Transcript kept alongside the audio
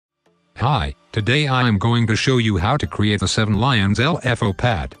Hi, today I am going to show you how to create the 7 Lions LFO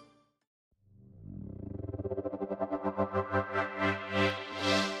pad.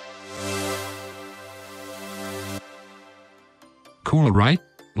 Cool, right?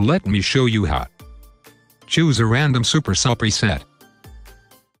 Let me show you how. Choose a random super sub preset.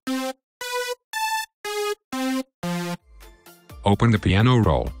 Open the piano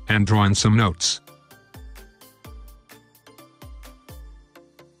roll and draw in some notes.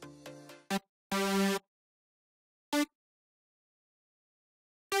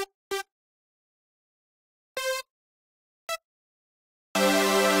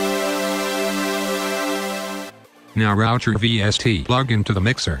 Now route your VST plug into the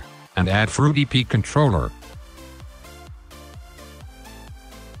mixer, and add Fruity Peak controller.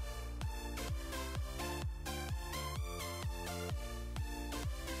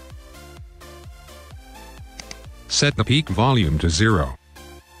 Set the peak volume to 0.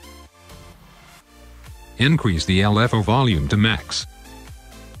 Increase the LFO volume to max.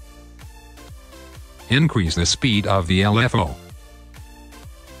 Increase the speed of the LFO.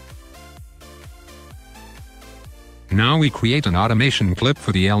 Now we create an automation clip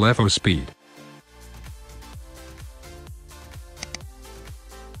for the LFO speed.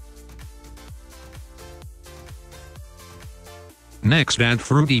 Next, add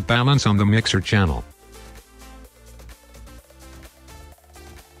Fruity Balance on the mixer channel.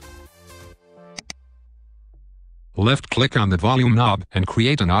 Left-click on the volume knob and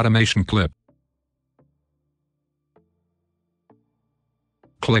create an automation clip.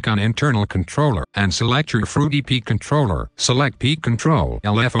 Click on Internal Controller and select your Fruity Peak controller. Select Peak Control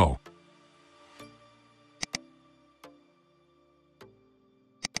LFO.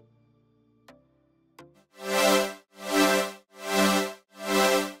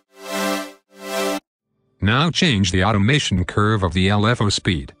 Now change the automation curve of the LFO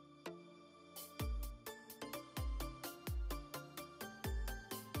speed.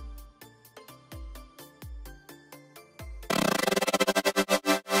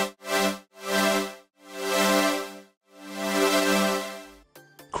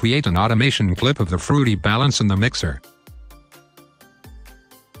 Create an automation clip of the Fruity Balance in the mixer.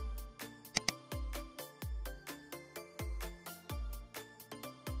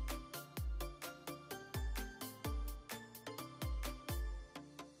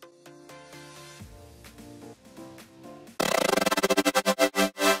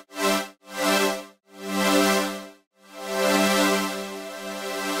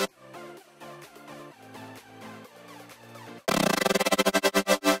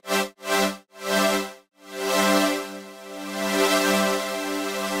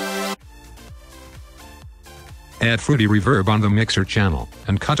 Add Fruity Reverb on the mixer channel,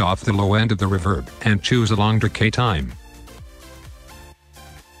 and cut off the low end of the reverb, and choose a long decay time.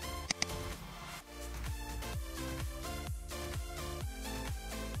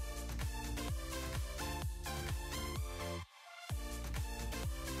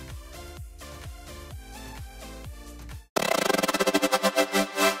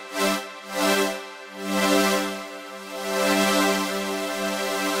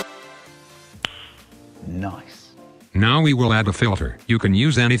 Nice. Now we will add a filter. You can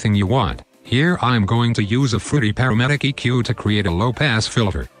use anything you want. Here I am going to use a Fruity Paramedic EQ to create a low-pass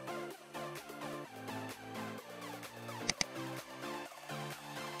filter.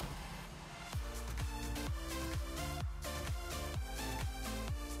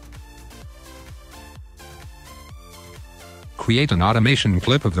 Create an automation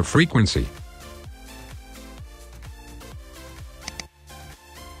clip of the frequency.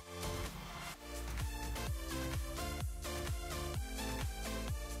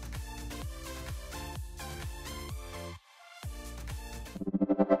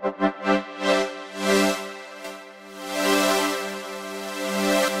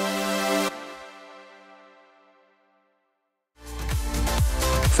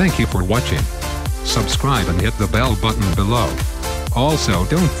 Thank you for watching. Subscribe and hit the bell button below. Also,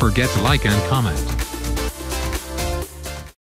 don't forget to like and comment.